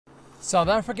South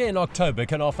Africa in October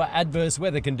can offer adverse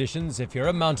weather conditions if you're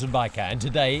a mountain biker, and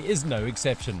today is no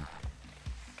exception.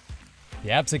 The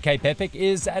Absa Cape Epic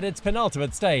is at its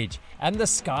penultimate stage, and the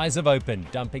skies have opened,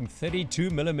 dumping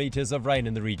 32 millimeters of rain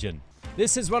in the region.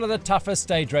 This is one of the toughest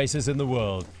stage races in the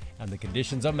world, and the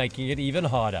conditions are making it even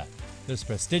harder. This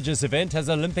prestigious event has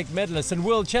Olympic medalists and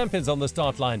world champions on the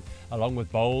start line, along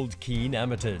with bold, keen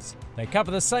amateurs. They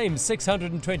cover the same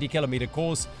 620-kilometer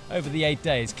course over the 8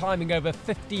 days, climbing over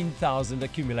 15,000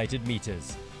 accumulated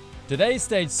meters. Today's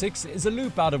Stage 6 is a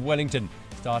loop out of Wellington,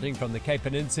 starting from the Cape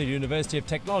Peninsula University of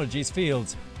Technology's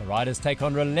fields. The riders take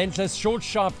on relentless, short,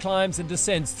 sharp climbs and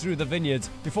descents through the vineyards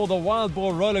before the wild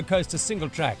boar roller coaster single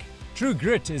track. True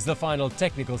Grit is the final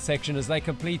technical section as they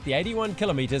complete the 81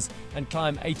 kilometers and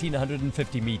climb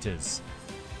 1,850 meters.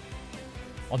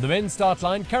 On the men's start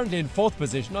line, currently in 4th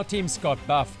position, are Team Scott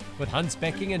Buff with Hans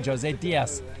Becking and Jose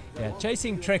Diaz. They are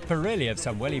chasing Trek Pirelli of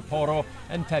Samueli Poro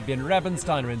and Fabian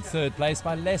Rabensteiner in 3rd place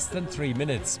by less than 3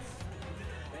 minutes.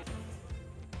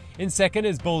 In 2nd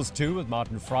is Bulls 2 with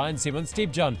Martin Frey and Simon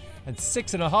Stiebjahn, and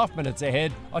 6.5 minutes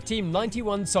ahead are Team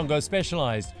 91 Songo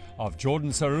Specialized of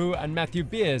Jordan Saru and Matthew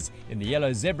Beers in the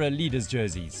yellow zebra leaders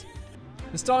jerseys.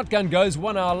 The start gun goes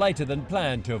 1 hour later than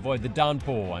planned to avoid the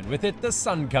downpour, and with it the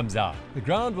sun comes out. The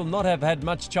ground will not have had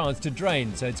much chance to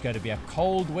drain, so it's going to be a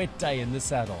cold, wet day in the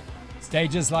saddle.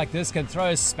 Stages like this can throw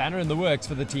a spanner in the works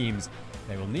for the teams.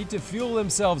 They will need to fuel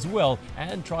themselves well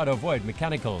and try to avoid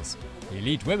mechanicals. The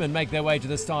elite women make their way to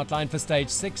the start line for Stage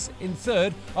 6. In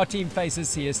 3rd are Team Faces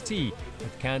CST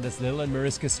with Candice Lill and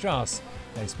Mariska Strauss.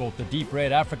 They sport the deep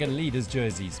red African leaders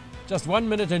jerseys. Just 1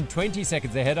 minute and 20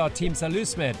 seconds ahead are Team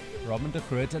Salusmed, Robin de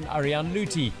Groot and Ariane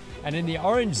Luti. And in the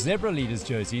orange zebra leaders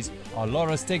jerseys are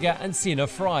Laura Stigger and Sina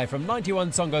Frei from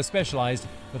 91 Songo Specialized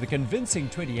with a convincing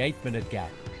 28-minute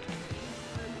gap.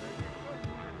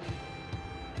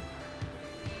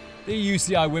 The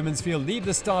UCI women's field leave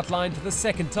the start line for the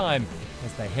 2nd time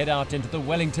as they head out into the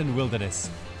Wellington wilderness.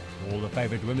 All the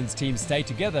favourite women's teams stay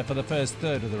together for the first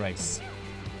third of the race.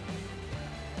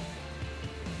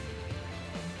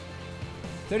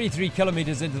 33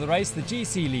 kilometres into the race, the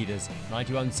GC leaders,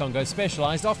 91 Songo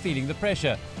Specialized, are feeling the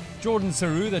pressure. Jordan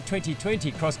Saru, the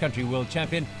 2020 cross-country world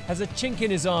champion, has a chink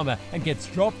in his armour and gets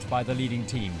dropped by the leading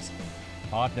teams.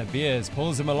 Partner Beers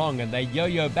pulls him along and they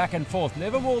yo-yo back and forth,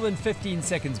 never more than 15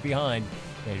 seconds behind.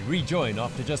 They rejoin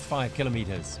after just 5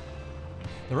 kilometres.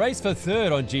 The race for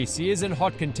 3rd on GC is in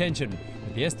hot contention,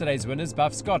 with yesterday's winners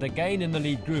Buff Scott again in the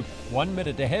lead group, 1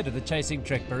 minute ahead of the chasing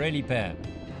Trek Pirelli pair.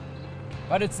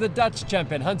 But it's the Dutch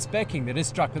champion Hans Becking that is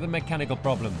struck with a mechanical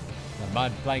problem. The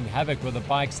mud playing havoc with the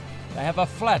bikes, they have a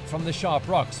flat from the sharp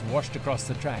rocks washed across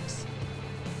the tracks.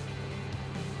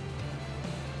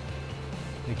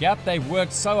 The gap they've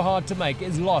worked so hard to make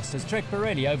is lost as Trek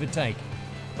Pirelli overtake.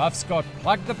 Buff Scott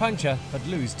plugged the puncture but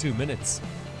lose 2 minutes.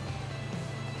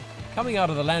 Coming out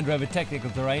of the Land Rover technical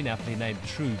terrain, aptly named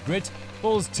True Grit,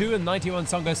 Bulls 2 and 91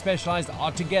 Songo Specialized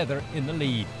are together in the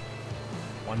lead.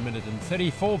 1 minute and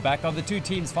 34 back are the two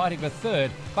teams fighting for 3rd,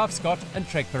 Buff Scott and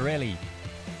Trek Pirelli.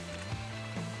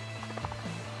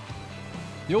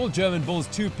 The all-German Bulls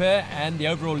 2 pair and the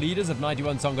overall leaders of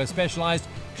 91 Songo Specialized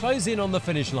close in on the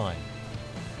finish line.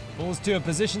 Bulls 2 have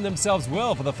positioned themselves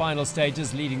well for the final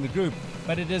stages, leading the group,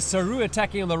 but it is Saru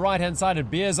attacking on the right-hand side and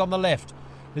Beers on the left.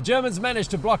 The Germans manage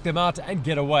to block them out and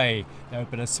get away. They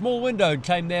open a small window and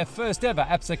claim their first ever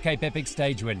Absa Cape Epic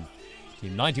stage win.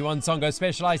 Team 91 Songo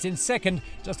Specialized in 2nd,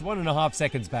 just 1.5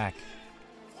 seconds back.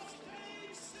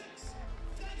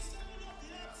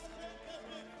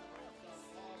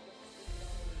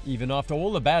 Even after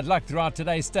all the bad luck throughout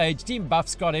today's stage, Team Buff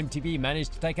Scott MTB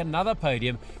managed to take another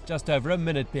podium just over a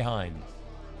minute behind.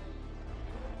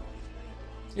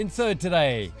 In 3rd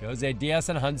today, Jose Diaz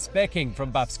and Hans Becking from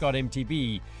Buff Scott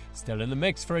MTB, still in the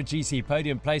mix for a GC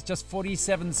podium place, just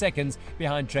 47 seconds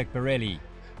behind Trek Pirelli.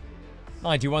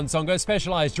 91 Songo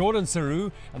Specialized Jordan Saru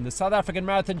and the South African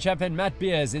marathon champion Matt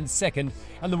Beers in 2nd,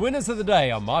 and the winners of the day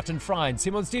are Martin Frey and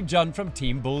Simon Stiebjahn from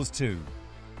Team Bulls 2.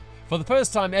 For the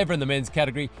first time ever in the men's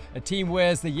category, a team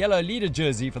wears the yellow leader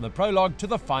jersey from the prologue to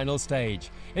the final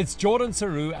stage. It's Jordan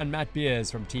Saru and Matt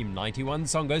Beers from Team 91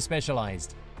 Songo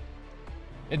Specialized.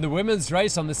 In the women's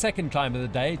race on the 2nd climb of the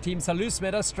day, Team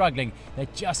Salusmed are struggling. They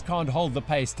just can't hold the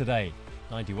pace today.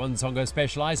 91 Songo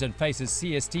Specialized and Faces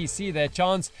CST see their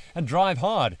chance and drive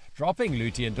hard, dropping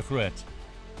Luti and de Groot.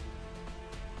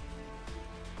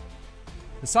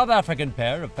 The South African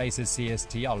pair of Faces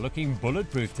CST are looking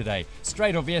bulletproof today.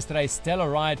 Straight off yesterday's stellar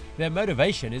ride, their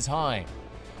motivation is high.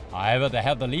 However, they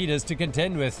have the leaders to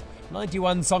contend with.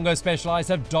 91 Songo Specialized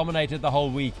have dominated the whole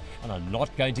week and are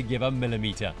not going to give a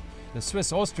millimetre. The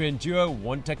Swiss-Austrian duo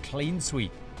want a clean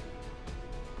sweep.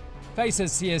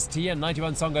 Faces CST and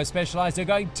 91 Songo Specialized are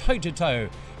going toe-to-toe,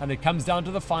 and it comes down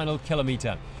to the final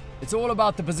kilometre. It's all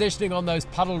about the positioning on those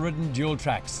puddle-ridden dual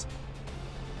tracks.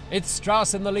 It's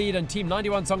Strauss in the lead and Team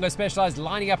 91 Songo Specialized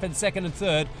lining up in second and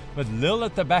third, with Lil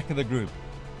at the back of the group.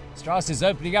 Strauss is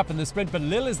opening up in the sprint, but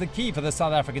Lil is the key for the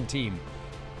South African team.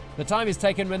 The time is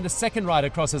taken when the second rider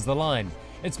crosses the line.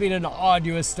 It's been an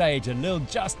arduous stage and Lil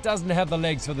just doesn't have the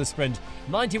legs for the sprint.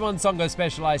 91 Songo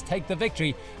Specialized take the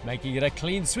victory, making it a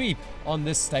clean sweep on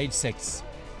this stage 6.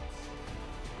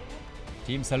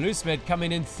 Team Salusmed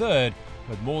coming in third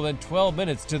with more than 12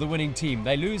 minutes to the winning team.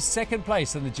 They lose second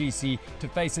place in the GC to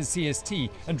Faces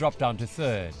CST and drop down to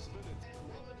third.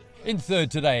 In third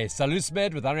today,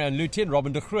 Salusmed with Arjan Luthi and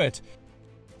Robin de Groot.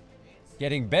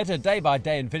 Getting better day by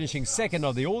day and finishing second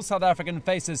of the all-South African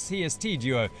Faces CST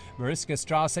duo, Mariska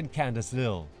Strauss and Candice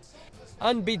Lil.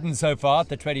 Unbeaten so far at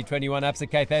the 2021 Absa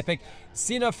Cape Epic,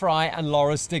 Sina, Frei and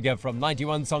Laura Stigger from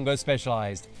 91 Songo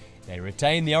Specialized. They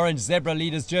retain the orange zebra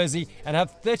leaders jersey and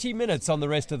have 30 minutes on the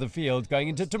rest of the field going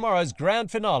into tomorrow's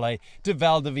grand finale to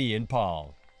Val de Vie in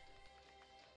Paarl.